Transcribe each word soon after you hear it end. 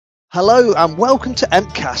Hello and welcome to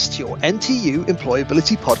EMPcast, your NTU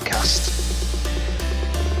employability podcast.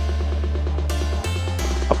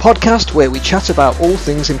 A podcast where we chat about all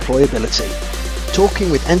things employability, talking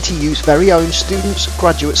with NTU's very own students,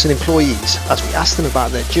 graduates and employees as we ask them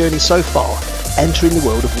about their journey so far, entering the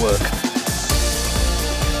world of work.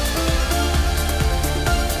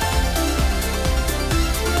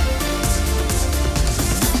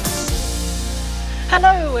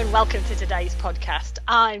 Hello and welcome to today's podcast.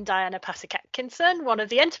 I'm Diana Pasek-Atkinson, one of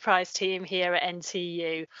the enterprise team here at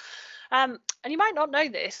NTU. And you might not know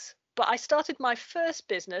this, but I started my first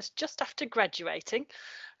business just after graduating,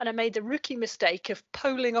 and I made the rookie mistake of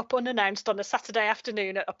polling up unannounced on a Saturday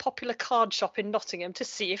afternoon at a popular card shop in Nottingham to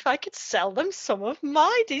see if I could sell them some of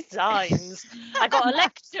my designs. I got a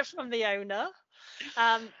lecture from the owner,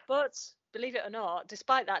 but believe it or not,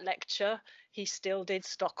 despite that lecture, he still did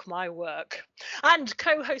stock my work. And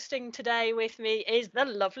co-hosting today with me is the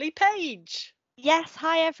lovely Paige. Yes,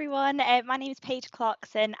 hi everyone. My name is Paige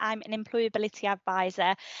Clarkson. I'm an employability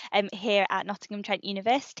advisor here at Nottingham Trent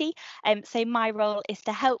University. So my role is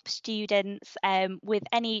to help students with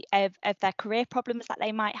any of their career problems that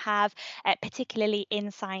they might have, particularly in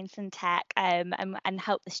science and tech, and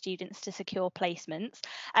help the students to secure placements.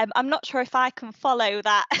 I'm not sure if I can follow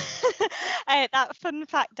that that fun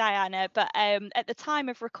fact, Diana, but at the time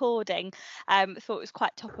of recording, thought it was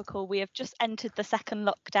quite topical. We have just entered the second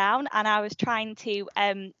lockdown, and I was trying to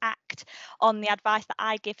act on the advice that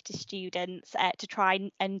I give to students to try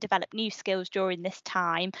and develop new skills during this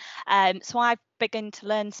time. So I've begun to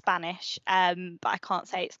learn Spanish, but I can't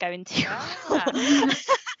say it's going to.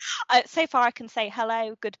 So far I can say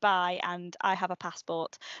hello, goodbye, and I have a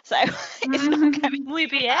passport. So it's not going Muy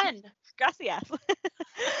bien. Gracias.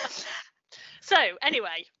 So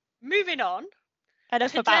anyway, moving on.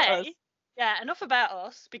 Enough about us. Yeah, enough about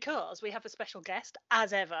us, because we have a special guest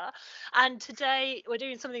as ever. And today we're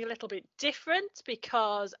doing something a little bit different,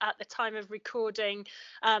 because at the time of recording,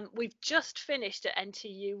 we've just finished at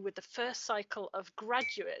NTU with the first cycle of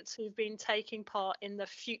graduates who've been taking part in the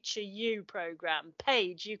Future You programme.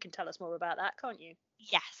 Paige, you can tell us more about that, can't you?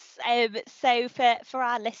 Yes, so for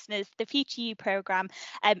our listeners, the Future You programme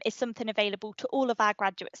is something available to all of our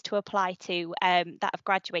graduates to apply to that have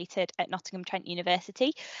graduated at Nottingham Trent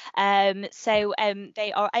University. So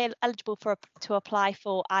they are eligible to apply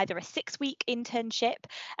for either a 6-week internship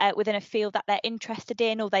within a field that they're interested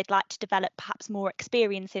in, or they'd like to develop perhaps more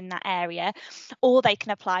experience in that area, or they can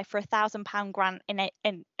apply for £1,000 grant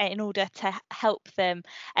in order to help them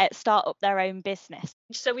start up their own business.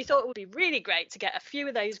 So we thought it would be really great to get a few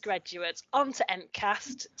of those graduates onto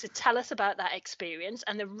EMPcast to tell us about that experience.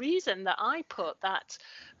 And the reason that I put that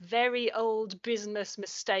very old business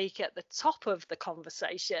mistake at the top of the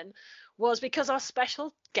conversation was because our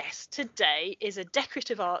special guest today is a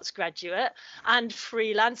decorative arts graduate and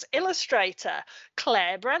freelance illustrator,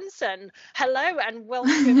 Claire Branson. Hello and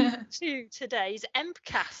welcome to today's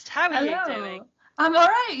EMPcast. How are you doing? I'm all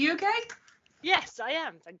right. You okay? Yes, I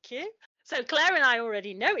am. Thank you. So Claire and I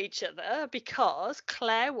already know each other because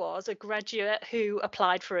Claire was a graduate who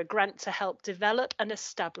applied for a grant to help develop and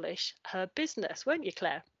establish her business, weren't you,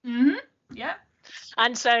 Claire? Mm-hmm. Yeah.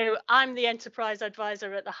 And so I'm the enterprise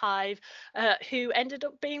advisor at the Hive, who ended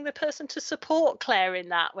up being the person to support Claire in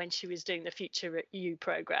that when she was doing the Future You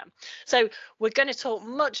programme. So we're going to talk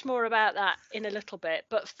much more about that in a little bit.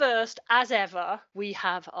 But first, as ever, we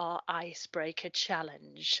have our icebreaker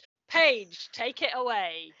challenge. Paige, take it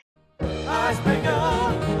away. Icebreaker,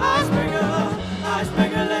 icebreaker,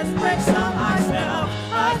 icebreaker, let's break some ice now.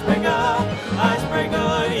 Icebreaker,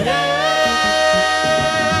 yeah!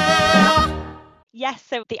 Yes,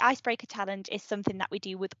 so the icebreaker challenge is something that we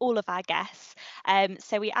do with all of our guests.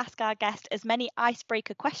 So we ask our guest as many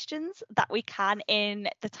icebreaker questions that we can in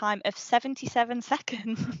the time of 77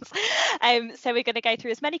 seconds. So we're going to go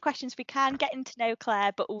through as many questions we can, getting to know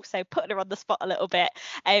Claire, but also putting her on the spot a little bit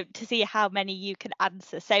to see how many you can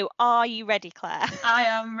answer. So are you ready, Claire? I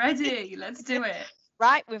am ready. Let's do it.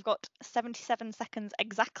 Right, we've got 77 seconds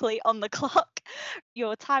exactly on the clock.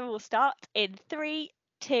 Your time will start in 3,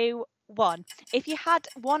 2, 1. If you had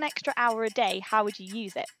 1 extra hour a day, how would you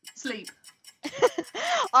use it? Sleep.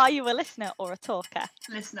 Are you a listener or a talker?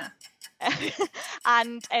 Listener.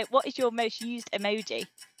 And what is your most used emoji?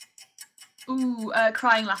 Ooh,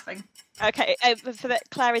 crying, laughing. Okay, so that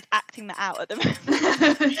Claire is acting that out at the moment.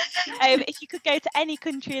 If you could go to any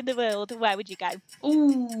country in the world, where would you go?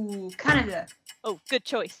 Ooh, Canada. Oh, good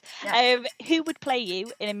choice. Yeah. Who would play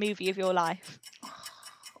you in a movie of your life?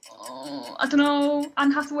 Oh, I don't know.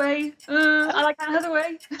 Anne Hathaway. I like Anne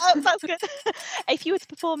Hathaway. Oh, that's good. If you were to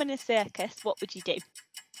perform in a circus, what would you do?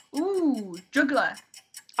 Ooh, juggler.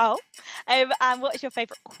 Oh, and what is your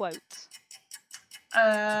favourite quote?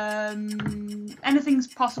 Anything's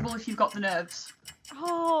possible if you've got the nerves.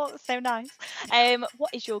 Oh, so nice.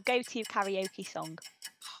 What is your go-to karaoke song?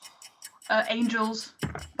 Angels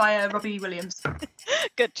by Robbie Williams.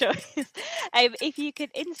 Good choice. If you could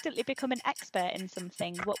instantly become an expert in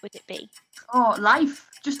something, what would it be? Oh, life.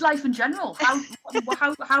 Just life in general. How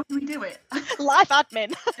do we do it? Life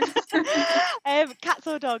admin. Cats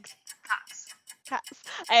or dogs? Cats. Cats.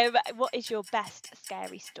 What is your best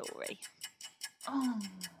scary story?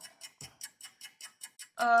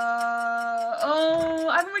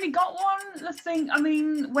 I haven't really got one. Let's think. I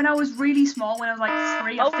mean, when I was really small, when I was like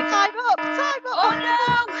 3, I think. Time up! Oh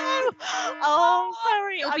no! Oh,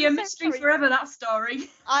 sorry. It'll be a mystery forever, that story.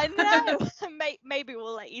 I know. Maybe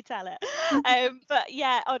we'll let you tell it. But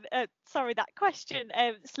yeah, sorry, that question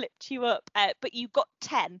slipped you up. But you got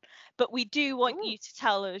 10. But we do want you to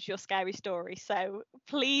tell us your scary story. So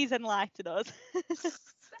please enlighten us.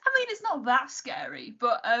 I mean, it's not that scary,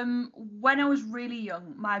 but when I was really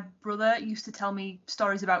young, my brother used to tell me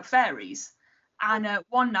stories about fairies. And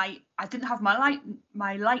one night, I didn't have my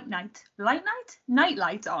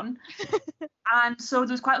nightlight on, and so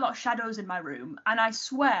there was quite a lot of shadows in my room. And I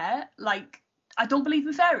swear, like, I don't believe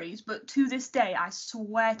in fairies, but to this day, I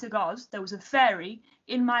swear to God, there was a fairy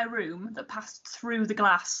in my room that passed through the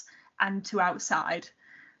glass and to outside.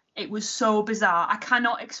 It was so bizarre. I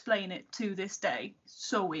cannot explain it to this day.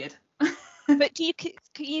 So weird. But can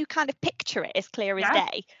you kind of picture it as clear as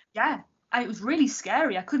day? Yeah. It was really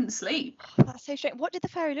scary. I couldn't sleep. Oh, that's so strange. What did the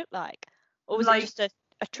fairy look like? Or was it just a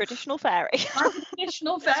traditional fairy? A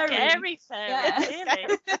traditional fairy. Scary fairy,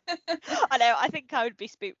 really. I know. I think I would be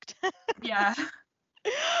spooked. Yeah.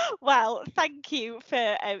 Well, thank you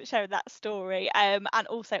for sharing that story, and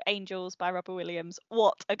also Angels by Robbie Williams.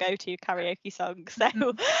 What a go-to karaoke song. So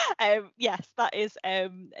yes, that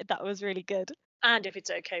was really good. And if it's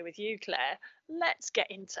okay with you, Claire, let's get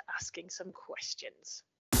into asking some questions.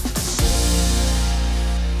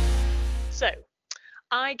 So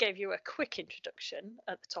I gave you a quick introduction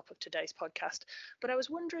at the top of today's podcast, but I was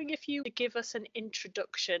wondering if you could give us an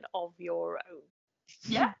introduction of your own.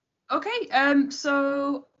 Yeah. Okay,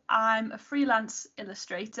 so I'm a freelance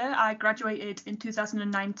illustrator. I graduated in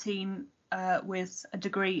 2019 with a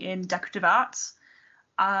degree in decorative arts,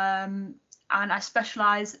 and I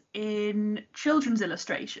specialise in children's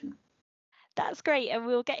illustration. That's great, and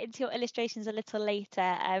we'll get into your illustrations a little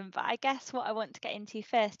later. But I guess what I want to get into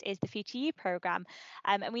first is the Future You programme.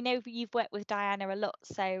 And we know you've worked with Diana a lot.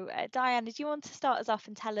 So Diana, do you want to start us off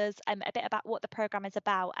and tell us a bit about what the programme is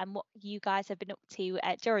about and what you guys have been up to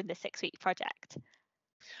during the 6-week project?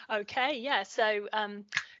 Okay, yeah. So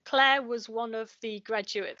Claire was one of the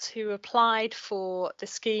graduates who applied for the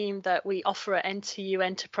scheme that we offer at NTU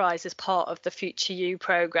Enterprise as part of the Future You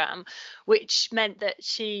programme, which meant that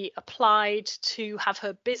she applied to have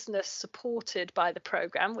her business supported by the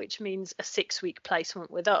programme, which means a 6-week placement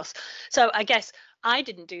with us. So I guess I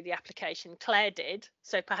didn't do the application, Claire did.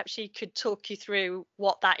 So perhaps she could talk you through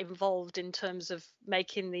what that involved in terms of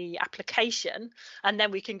making the application, and then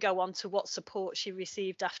we can go on to what support she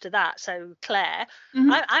received after that. So Claire,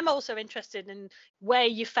 I'm also interested in where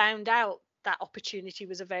you found out that opportunity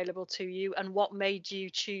was available to you and what made you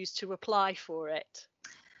choose to apply for it.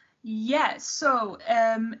 Yeah, so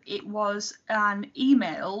it was an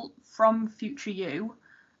email from Future You,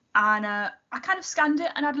 and I kind of scanned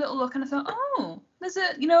it and had a little look, and I thought, oh, there's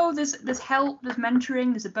help, there's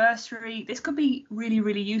mentoring, there's a bursary. This could be really,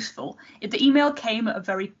 really useful. The email came at a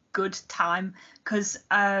very good time because,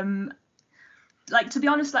 like, to be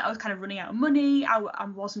honest, like, I was kind of running out of money. I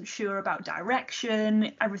wasn't sure about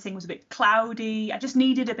direction. Everything was a bit cloudy. I just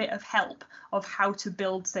needed a bit of help of how to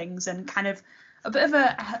build things and kind of a bit of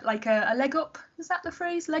a leg up. Is that the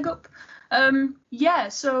phrase? Leg up? Yeah.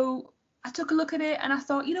 So I took a look at it and I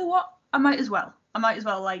thought, you know what? I might as well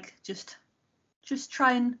like just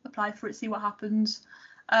try and apply for it, see what happens.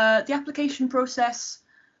 The application process,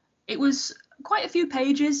 it was quite a few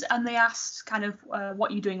pages, and they asked kind of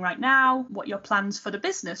what you're doing right now, what your plans for the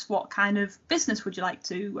business, what kind of business would you like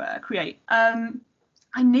to create. I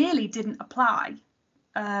nearly didn't apply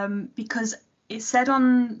because it said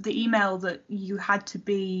on the email that you had to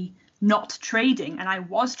be not trading, and I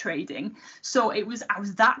was trading, so I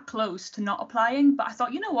was that close to not applying. But I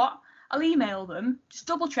thought, you know what, I'll email them, just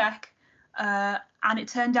double check, and it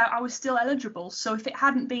turned out I was still eligible. So if it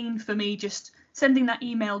hadn't been for me just sending that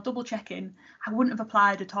email, double checking, I wouldn't have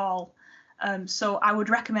applied at all. So I would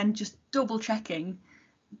recommend just double checking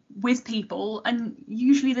with people, and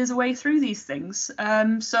usually there's a way through these things.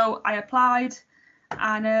 So I applied,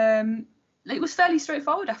 and it was fairly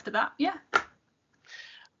straightforward after that. Yeah.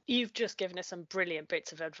 You've just given us some brilliant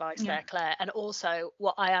bits of advice Yeah. there, Claire. And also,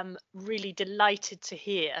 what I am really delighted to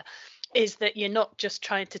hear is that you're not just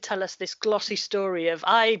trying to tell us this glossy story of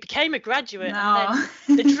I became a graduate and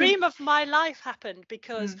then the dream of my life happened,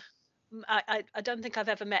 because I don't think I've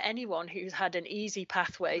ever met anyone who's had an easy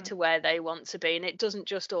pathway to where they want to be, and it doesn't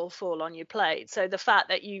just all fall on your plate. So the fact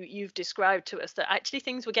that you've described to us that actually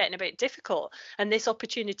things were getting a bit difficult and this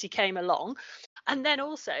opportunity came along, and then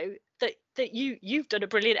also that you've done a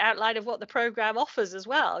brilliant outline of what the program offers as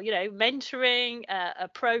well. You know, mentoring, a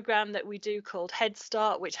program that we do called Head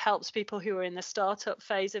Start, which helps people who are in the startup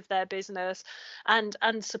phase of their business, and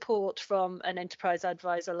support from an enterprise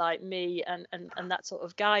advisor like me, and that sort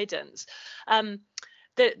of guidance.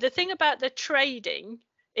 The thing about the trading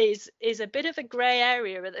is a bit of a grey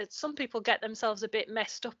area that some people get themselves a bit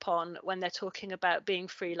messed up on when they're talking about being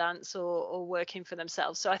freelance or working for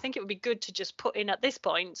themselves. So I think it would be good to just put in at this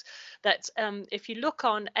point that if you look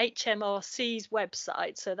on HMRC's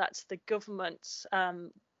website, so that's the government's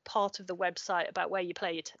part of the website about where you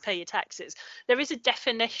pay your taxes, there is a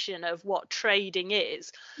definition of what trading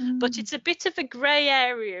is, but it's a bit of a grey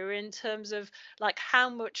area in terms of like how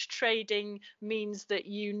much trading means that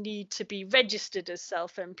you need to be registered as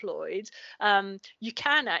self-employed. You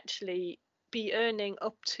can actually be earning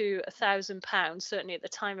up to £1,000, certainly at the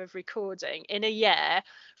time of recording, in a year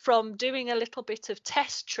from doing a little bit of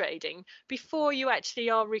test trading before you actually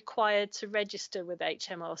are required to register with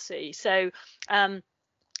HMRC. So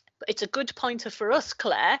it's a good pointer for us,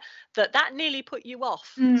 Claire, that nearly put you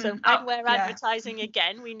off. So when we're advertising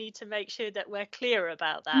again, we need to make sure that we're clear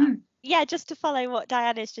about that. Yeah, just to follow what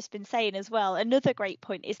Diana's just been saying as well, another great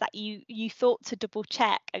point is that you thought to double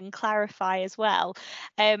check and clarify as well.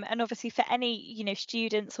 And obviously for any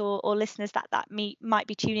students or listeners that might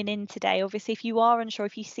be tuning in today, obviously if you are unsure,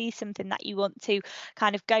 if you see something that you want to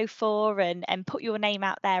kind of go for and put your name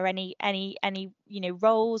out there, any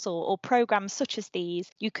roles or programs such as these,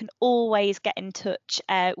 you can always get in touch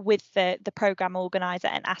with the program organizer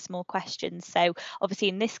and ask more questions. So obviously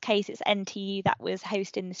in this case it's NTU that was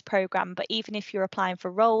hosting this program, but even if you're applying for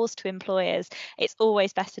roles to employers, it's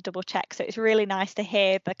always best to double check. So it's really nice to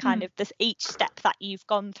hear the kind of this each step that you've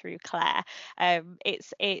gone through, Claire.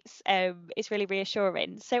 It's really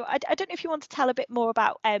reassuring. So I don't know if you want to tell a bit more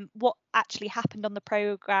about what actually happened on the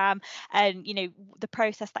program, and the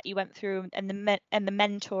process that you went through, and the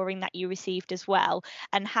mentoring that you received as well,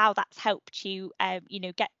 and how that's helped you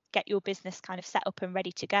get your business kind of set up and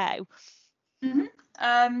ready to go.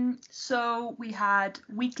 So we had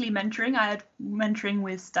weekly mentoring. I had mentoring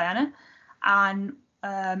with Diana, and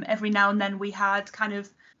every now and then we had kind of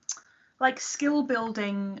like skill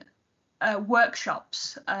building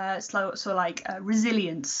workshops, so like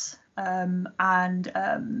resilience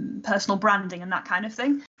and personal branding and that kind of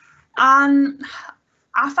thing. And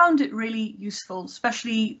I found it really useful,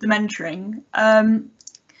 especially the mentoring.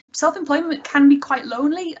 Self-employment can be quite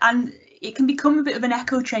lonely, and it can become a bit of an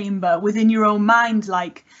echo chamber within your own mind,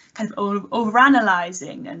 like kind of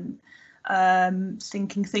over-analysing and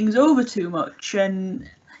thinking things over too much. And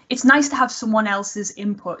it's nice to have someone else's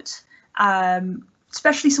input,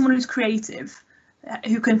 especially someone who's creative,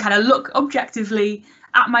 who can kind of look objectively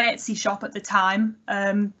at my Etsy shop at the time.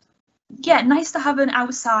 Nice to have an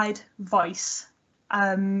outside voice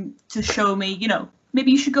to show me,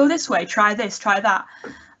 maybe you should go this way, try this, try that.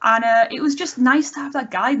 And it was just nice to have that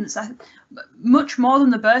guidance, much more than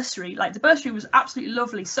the bursary. Like the bursary was absolutely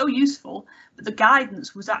lovely, so useful, but the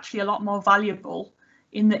guidance was actually a lot more valuable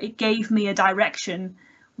in that it gave me a direction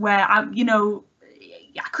where I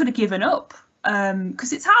could have given up,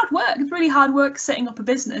 because it's hard work. It's really hard work setting up a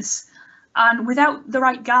business, and without the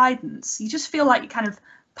right guidance, you just feel like you're kind of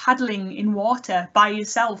paddling in water by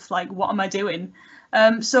yourself. Like, what am I doing?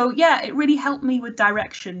 It really helped me with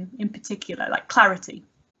direction in particular, like clarity.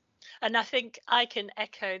 And I think I can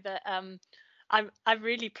echo that. I'm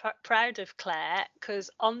really proud of Claire, because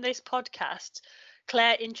on this podcast,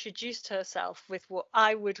 Claire introduced herself with what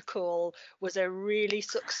I would call was a really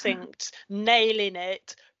succinct, nailing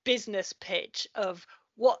it business pitch of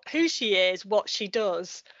who she is, what she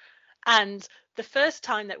does. And the first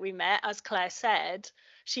time that we met, as Claire said,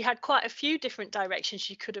 she had quite a few different directions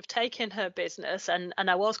she could have taken her business. And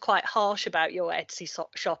I was quite harsh about your Etsy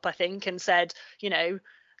shop, I think, and said,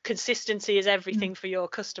 consistency is everything for your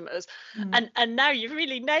customers. And now you've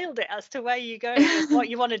really nailed it as to where you're going and what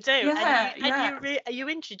you want to do. You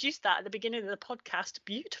introduced that at the beginning of the podcast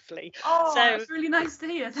beautifully. That's really nice to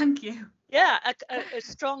hear. Thank you. Yeah, a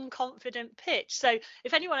strong, confident pitch. So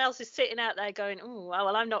if anyone else is sitting out there going, oh,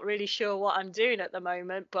 well, I'm not really sure what I'm doing at the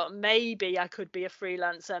moment, but maybe I could be a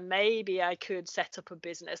freelancer, maybe I could set up a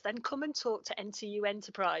business, then come and talk to NTU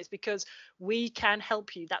Enterprise, because we can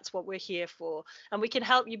help you. That's what we're here for. And we can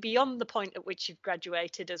help you beyond the point at which you've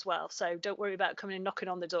graduated as well. So don't worry about coming and knocking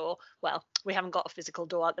on the door. Well, we haven't got a physical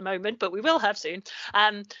door at the moment, but we will have soon.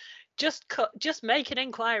 Just make an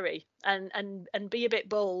inquiry and be a bit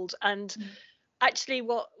bold. And actually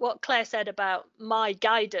what Claire said about my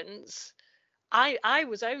guidance, I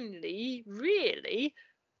was only really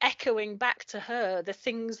echoing back to her the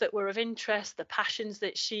things that were of interest, the passions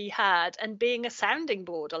that she had, and being a sounding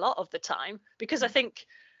board a lot of the time, because I think,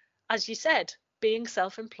 as you said, being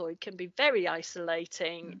self-employed can be very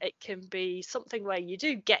isolating. It can be something where you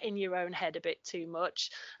do get in your own head a bit too much,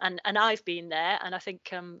 and I've been there. And I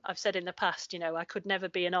think I've said in the past, I could never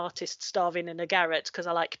be an artist starving in a garret, because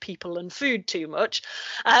I like people and food too much.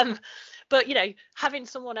 But having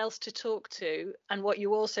someone else to talk to, and what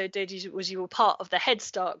you also did was you were part of the Head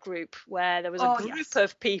Start group, where there was a group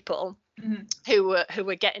of people who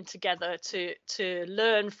were getting together to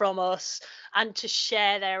learn from us and to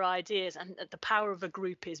share their ideas. And the power of a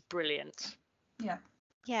group is brilliant.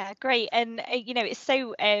 Yeah, great. And it's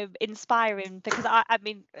so inspiring, because I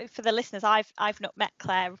mean, for the listeners, I've not met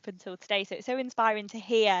Claire up until today, so it's so inspiring to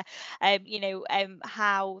hear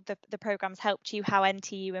how the program's helped you, how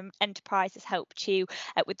NTU Enterprise has helped you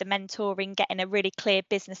with the mentoring, getting a really clear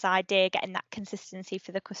business idea, getting that consistency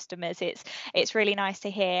for the customers. It's really nice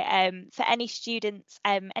to hear. For any students,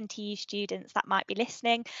 NTU students that might be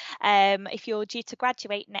listening, if you're due to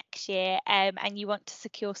graduate next year and you want to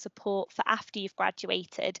secure support for after you've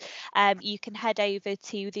graduated, you can head over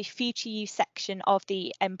to the Future You section of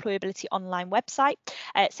the Employability online website.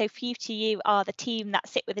 So Future You are the team that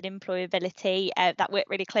sit within employability, that work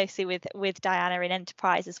really closely with Diana in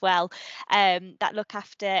Enterprise as well, that look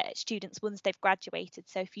after students once they've graduated.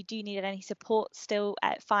 So if you do need any support still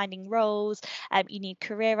finding roles, you need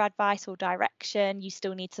career advice or direction, you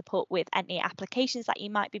still need support with any applications that you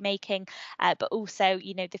might be making, but also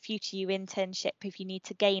the Future You internship if you need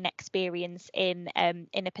to gain experience in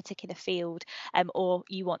a particular field, or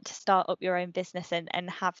you want to start up your own business and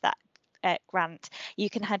have that grant, you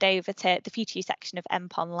can head over to the Future You section of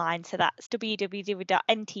EMP Online. So that's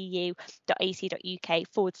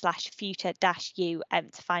www.ntu.ac.uk/future-u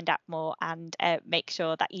to find out more and make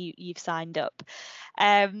sure that you've signed up.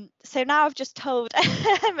 So now I've just told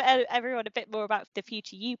everyone a bit more about the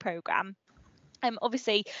Future You programme.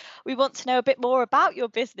 Obviously, we want to know a bit more about your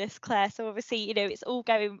business, Claire. So obviously, it's all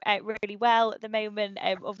going really well at the moment,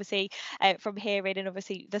 obviously, from hearing and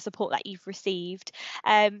obviously the support that you've received.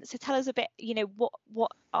 So tell us a bit,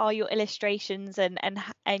 what are your illustrations and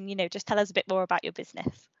just tell us a bit more about your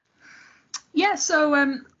business. Yeah,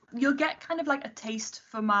 so you'll get kind of like a taste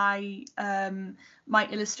for my my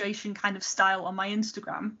illustration kind of style on my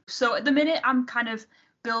Instagram. So at the minute, I'm kind of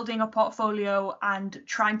building a portfolio and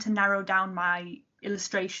trying to narrow down my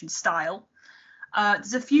illustration style.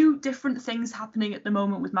 There's a few different things happening at the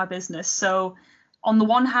moment with my business. So on the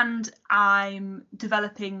one hand, I'm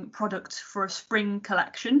developing product for a spring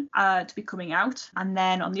collection to be coming out. And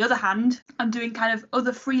then on the other hand, I'm doing kind of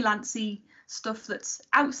other freelancey stuff that's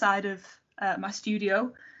outside of my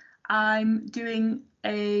studio. I'm doing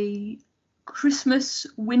a Christmas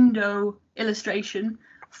window illustration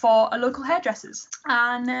for a local hairdresser's,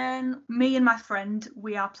 and then me and my friend,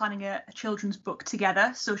 we are planning a children's book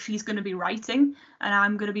together. So she's going to be writing and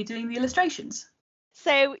I'm going to be doing the illustrations.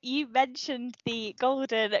 So you mentioned the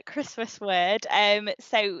golden Christmas word.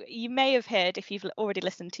 So you may have heard, if you've already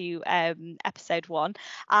listened to episode 1,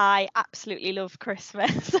 I absolutely love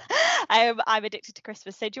Christmas. I'm addicted to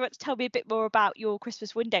Christmas. So do you want to tell me a bit more about your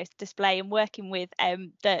Christmas window display and working with a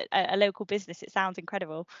local business? It sounds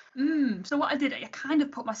incredible. So what I did, I kind of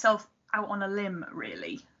put myself out on a limb,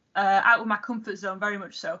 really, out of my comfort zone, very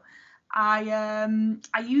much so. I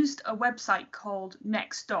used a website called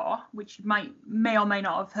Nextdoor, which you may or may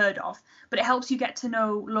not have heard of, but it helps you get to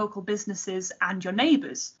know local businesses and your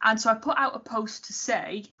neighbours. And so I put out a post to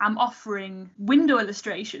say I'm offering window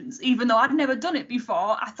illustrations, even though I'd never done it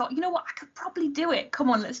before. I thought, you know what, I could probably do it. Come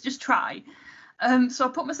on, let's just try. So I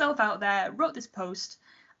put myself out there, wrote this post,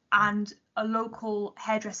 and a local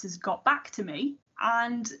hairdresser's got back to me,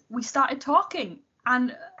 and we started talking.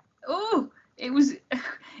 And it was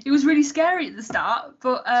really scary at the start,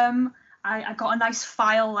 but I got a nice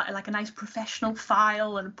file, like a nice professional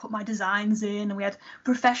file, and put my designs in, and we had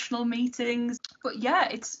professional meetings. But yeah,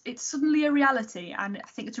 it's suddenly a reality, and I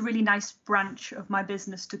think it's a really nice branch of my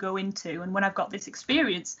business to go into. And when I've got this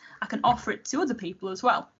experience, I can offer it to other people as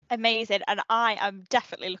well. Amazing, and I am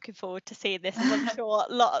definitely looking forward to seeing this, as I'm sure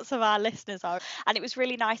lots of our listeners are. And it was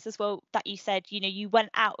really nice as well that you said, you know, you went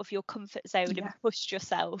out of your comfort zone and pushed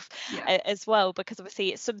yourself as well, because obviously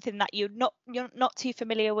it's something that you're not too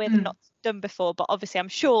familiar with and not done before, but obviously I'm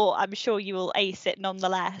sure you will ace it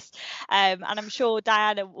nonetheless. And I'm sure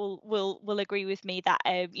Diana will agree with me that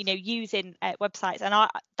you know, using websites, and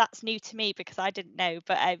that's new to me because I didn't know,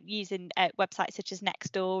 but using websites such as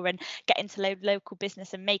Nextdoor and getting to local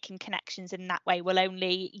business and making connections in that way will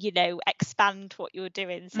only, you know, expand what you're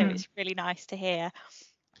doing. So it's really nice to hear.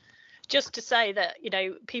 Just to say that, you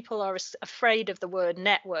know, people are afraid of the word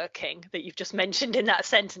networking that you've just mentioned in that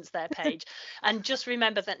sentence there, Paige. And just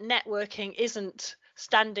remember that networking isn't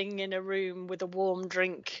standing in a room with a warm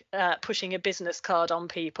drink, pushing a business card on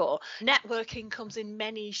people. Networking comes in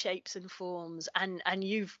many shapes and forms. And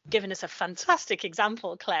you've given us a fantastic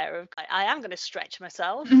example, Claire, of I am going to stretch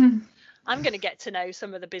myself. I'm going to get to know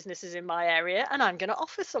some of the businesses in my area and I'm going to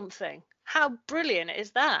offer something. How brilliant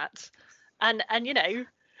is that? And you know,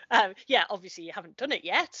 yeah, obviously you haven't done it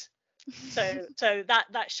yet. So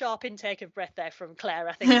that sharp intake of breath there from Claire,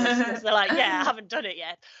 I think was like, yeah, I haven't done it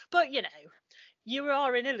yet. But, you know, you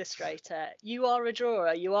are an illustrator, you are a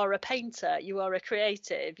drawer, you are a painter, you are a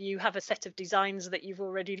creative, you have a set of designs that you've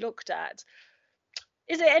already looked at.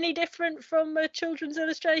 Is it any different from a children's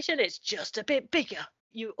illustration? It's just a bit bigger.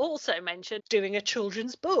 You also mentioned doing a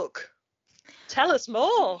children's book. Tell us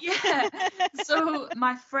more. Yeah. So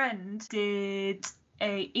my friend did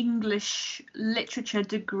a English literature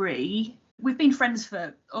degree. We've been friends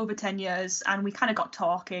for over 10 years and we kind of got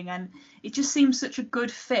talking and it just seemed such a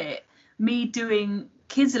good fit, me doing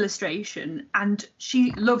kids illustration, and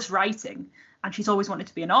she loves writing and she's always wanted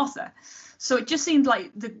to be an author. So it just seemed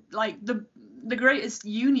like the greatest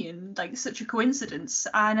union, like such a coincidence.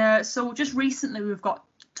 And so just recently we've got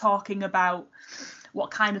talking about what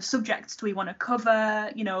kind of subjects do we want to cover,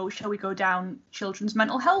 you know, shall we go down children's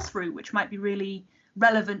mental health route, which might be really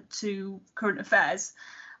relevant to current affairs,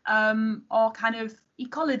 or kind of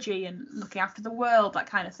ecology and looking after the world, that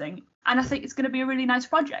kind of thing. And I think it's going to be a really nice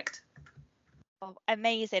project. Oh,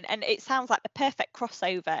 amazing. And it sounds like the perfect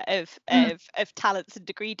crossover of talents and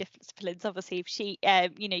degree disciplines. Obviously, if she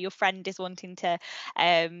you know, your friend is wanting to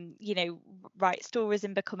you know, write stories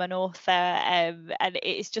and become an author, and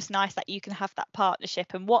it's just nice that you can have that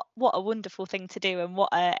partnership. And what a wonderful thing to do, and what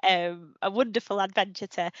a wonderful adventure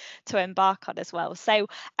to embark on as well. So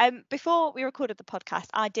before we recorded the podcast,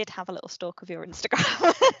 I did have a little stalk of your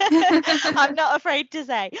Instagram. I'm not afraid to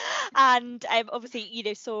say. And obviously, you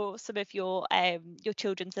know, saw some of your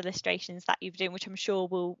children's illustrations that you've done, which I'm sure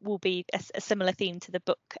will be a similar theme to the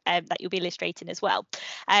book that you'll be illustrating as well.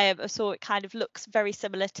 So it kind of looks very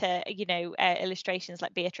similar to, you know, illustrations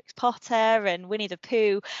like Beatrix Potter and Winnie the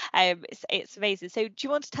Pooh. It's amazing. So do you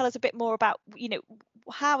want to tell us a bit more about, you know,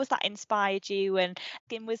 how has that inspired you, and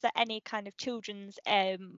was there any kind of children's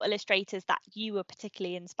illustrators that you were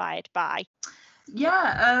particularly inspired by?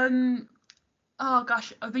 Yeah, oh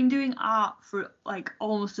gosh, I've been doing art for like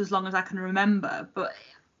almost as long as I can remember, but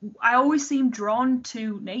I always seem drawn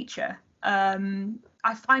to nature.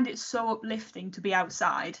 I find it so uplifting to be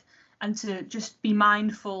outside and to just be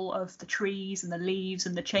mindful of the trees and the leaves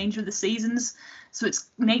and the change of the seasons. So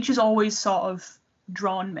nature's always sort of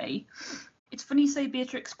drawn me. It's funny you say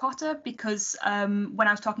Beatrix Potter, because when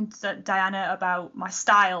I was talking to Diana about my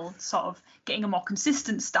style, sort of getting a more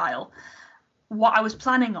consistent style, what I was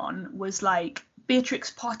planning on was like Beatrix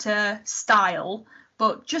Potter style,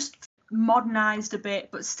 but just modernized a bit,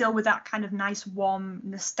 but still with that kind of nice, warm,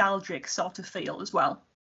 nostalgic sort of feel as well.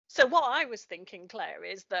 So what I was thinking, Claire,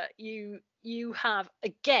 is that you have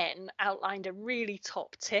again outlined a really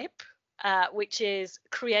top tip, which is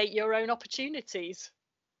create your own opportunities.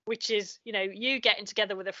 Which is, you know, you getting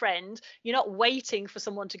together with a friend, you're not waiting for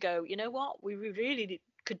someone to go, you know what, we really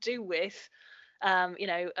could do with, you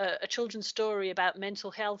know, a children's story about mental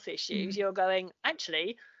health issues. You're going,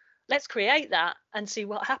 actually, let's create that and see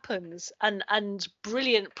what happens. And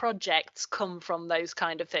brilliant projects come from those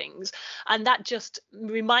kind of things. And that just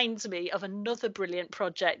reminds me of another brilliant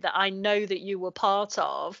project that I know that you were part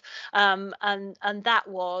of, and that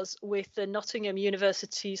was with the Nottingham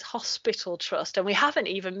University's Hospital Trust, and we haven't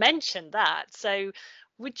even mentioned that. So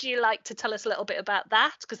would you like to tell us a little bit about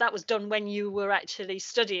that, because that was done when you were actually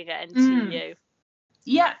studying at NTU?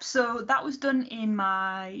 Yep, so that was done in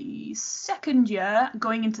my second year,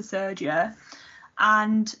 going into third year,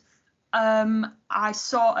 and I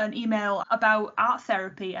saw an email about art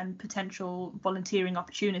therapy and potential volunteering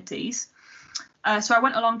opportunities. So I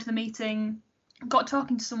went along to the meeting, got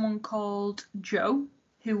talking to someone called Jo,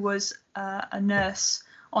 who was a nurse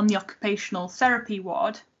on the occupational therapy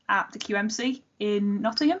ward, at the QMC in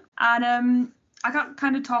Nottingham, and I got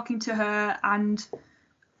kind of talking to her, and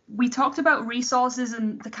we talked about resources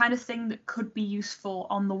and the kind of thing that could be useful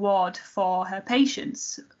on the ward for her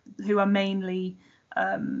patients who are mainly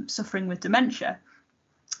suffering with dementia.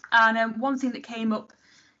 And one thing that came up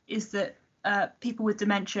is that people with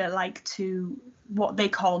dementia like to what they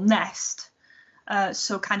call nest,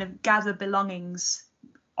 so kind of gather belongings,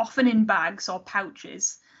 often in bags or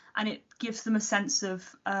pouches, and it gives them a sense of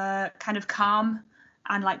kind of calm,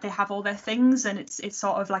 and like they have all their things, and it's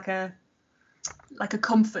sort of like a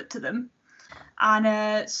comfort to them.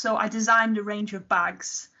 And so I designed a range of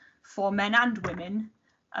bags for men and women,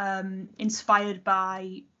 inspired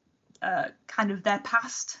by kind of their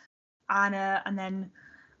past. And then,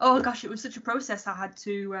 oh gosh, it was such a process. I had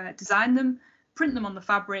to design them, print them on the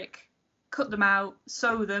fabric, cut them out,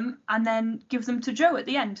 sew them, and then give them to Jo at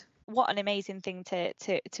the end. What an amazing thing to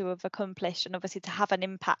have accomplished, and obviously to have an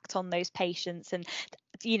impact on those patients, and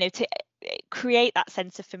to create that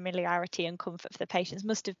sense of familiarity and comfort for the patients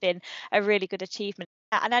must have been a really good achievement.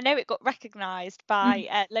 And I know it got recognised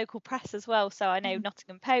by local press as well. So I know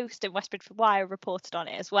Nottingham Post and West Bridgford Wire reported on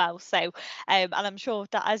it as well. So and I'm sure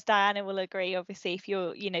that, as Diana will agree, obviously if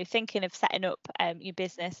you're thinking of setting up your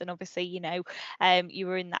business, and obviously you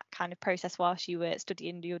were in that kind of process whilst you were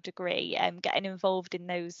studying your degree, getting involved in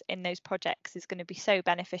those projects is going to be so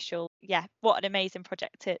beneficial. Yeah, what an amazing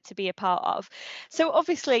project to be a part of. So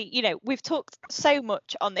obviously we've talked so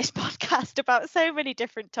much on this podcast about so many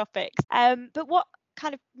different topics, but what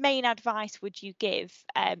kind of main advice would you give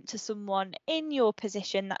to someone in your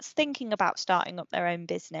position that's thinking about starting up their own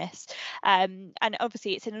business? And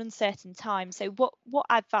obviously it's an uncertain time, so what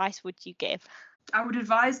advice would you give? I would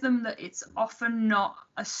advise them that it's often not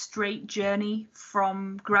a straight journey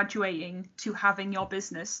from graduating to having your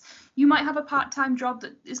business. You might have a part-time job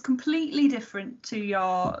that is completely different to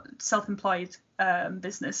your self-employed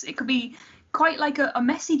business. It could be quite like a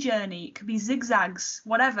messy journey. It could be zigzags,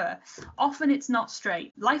 whatever. Often it's not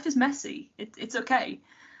straight. Life is messy. It's okay.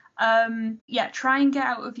 Try and get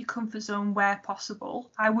out of your comfort zone where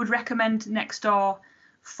possible. I would recommend Nextdoor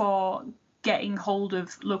for getting hold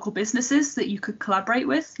of local businesses that you could collaborate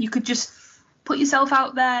with. You could just put yourself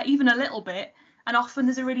out there even a little bit, and often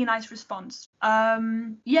there's a really nice response.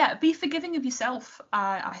 Be forgiving of yourself,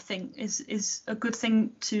 I think is a good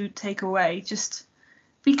thing to take away. Just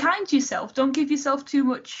be kind to yourself. Don't give yourself too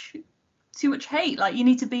much hate. Like, you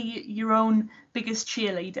need to be your own biggest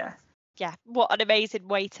cheerleader. Yeah, what an amazing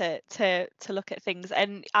way to look at things.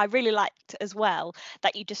 And I really liked as well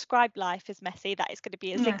that you described life as messy, that it's going to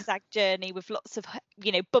be a zigzag journey with lots of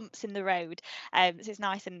bumps in the road. So it's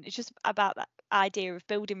nice, and it's just about that idea of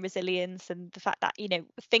building resilience, and the fact that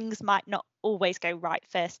things might not always go right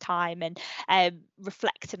first time, and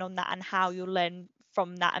reflecting on that and how you'll learn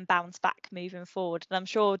from that and bounce back moving forward. And I'm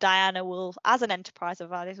sure Diana will, as an enterprise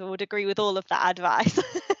advisor, would agree with all of that advice.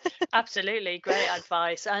 Absolutely, great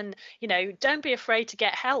advice. And don't be afraid to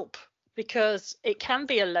get help, because it can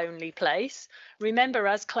be a lonely place. Remember,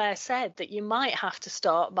 as Claire said, that you might have to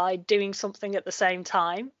start by doing something at the same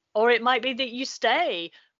time, or it might be that you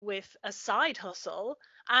stay with a side hustle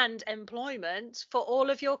and employment for all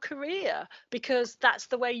of your career, because that's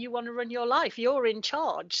the way you want to run your life. You're in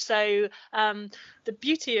charge. So the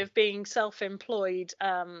beauty of being self-employed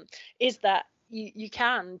is that you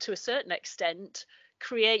can, to a certain extent,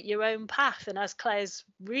 create your own path. And as Claire's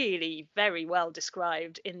really very well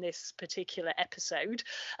described in this particular episode,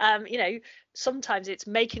 sometimes it's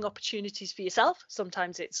making opportunities for yourself,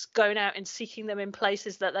 sometimes it's going out and seeking them in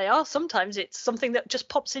places that they are, sometimes it's something that just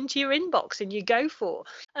pops into your inbox and you go for.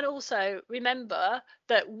 And also remember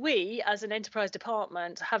that we as an enterprise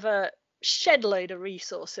department have a shed load of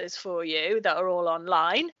resources for you that are all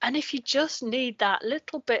online, and if you just need that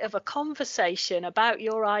little bit of a conversation about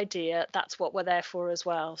your idea, that's what we're there for as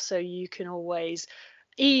well. So you can always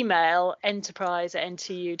email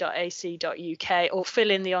enterprise@ntu.ac.uk or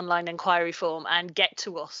fill in the online inquiry form and get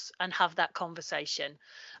to us and have that conversation,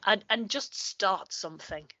 and just start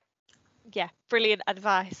something. Yeah, brilliant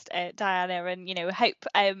advice, Diana. And I hope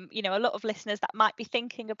a lot of listeners that might be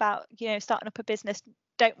thinking about starting up a business,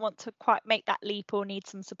 don't want to quite make that leap or need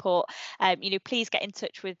some support, please get in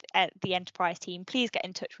touch with the enterprise team. Please get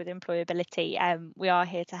in touch with Employability. We are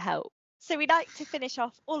here to help. So we like to finish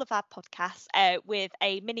off all of our podcasts with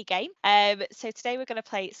a mini game. So today we're going to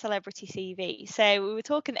play Celebrity CV. So we were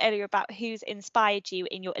talking earlier about who's inspired you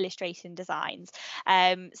in your illustration designs.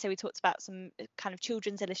 So we talked about some kind of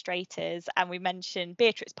children's illustrators, and we mentioned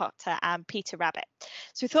Beatrix Potter and Peter Rabbit.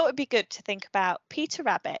 So we thought it'd be good to think about Peter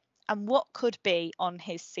Rabbit and what could be on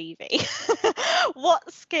his CV.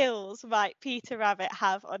 What skills might Peter Rabbit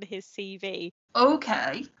have on his CV?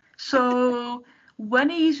 Okay, so when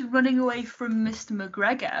he's running away from Mr.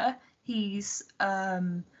 McGregor, he's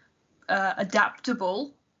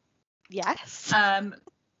adaptable, Yes.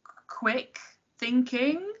 quick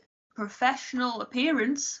thinking, professional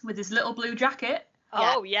appearance with his little blue jacket.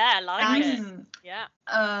 Oh yeah, I like Nice. it. Yeah.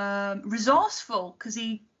 Resourceful, because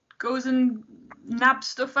he goes and nabs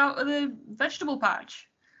stuff out of the vegetable patch.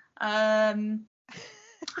 I can't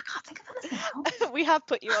think of anything else. We have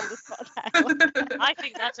put you on the spot there. I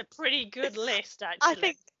think that's a pretty good list, actually. I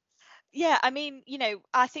think, yeah, I mean,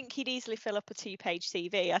 I think he'd easily fill up a 2-page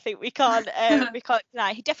CV. I think we can't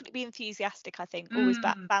deny. He'd definitely be enthusiastic, I think, always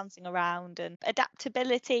bouncing around, and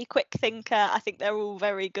adaptability, quick thinker. I think they're all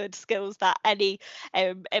very good skills that any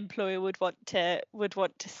employer would want to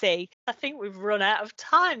see. I think we've run out of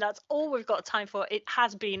time. That's all we've got time for. It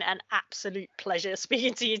has been an absolute pleasure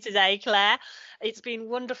speaking to you today, Claire. It's been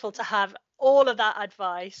wonderful to have all of that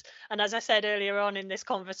advice. And as I said earlier on in this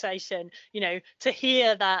conversation, to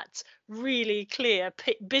hear that really clear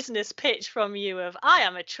business pitch from you of, I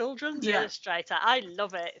am a children's illustrator. I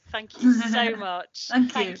love it. Thank you so much.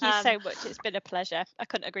 Thank you so much. It's been a pleasure. I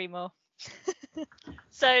couldn't agree more.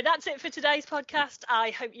 So that's it for today's podcast. I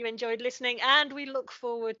hope you enjoyed listening, and we look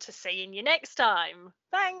forward to seeing you next time.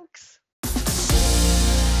 Thanks.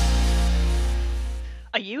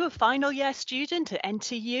 Are you a final year student at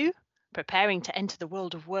NTU? Preparing to enter the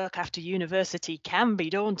world of work after university can be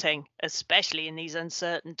daunting, especially in these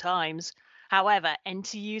uncertain times. However,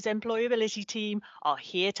 NTU's employability team are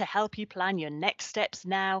here to help you plan your next steps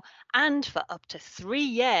now and for up to 3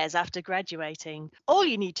 years after graduating. All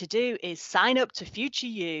you need to do is sign up to Future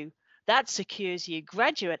You. That secures you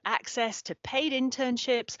graduate access to paid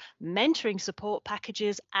internships, mentoring support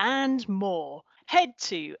packages, and more. Head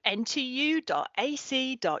to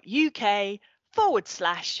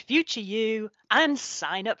ntu.ac.uk/FutureU and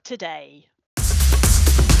sign up today.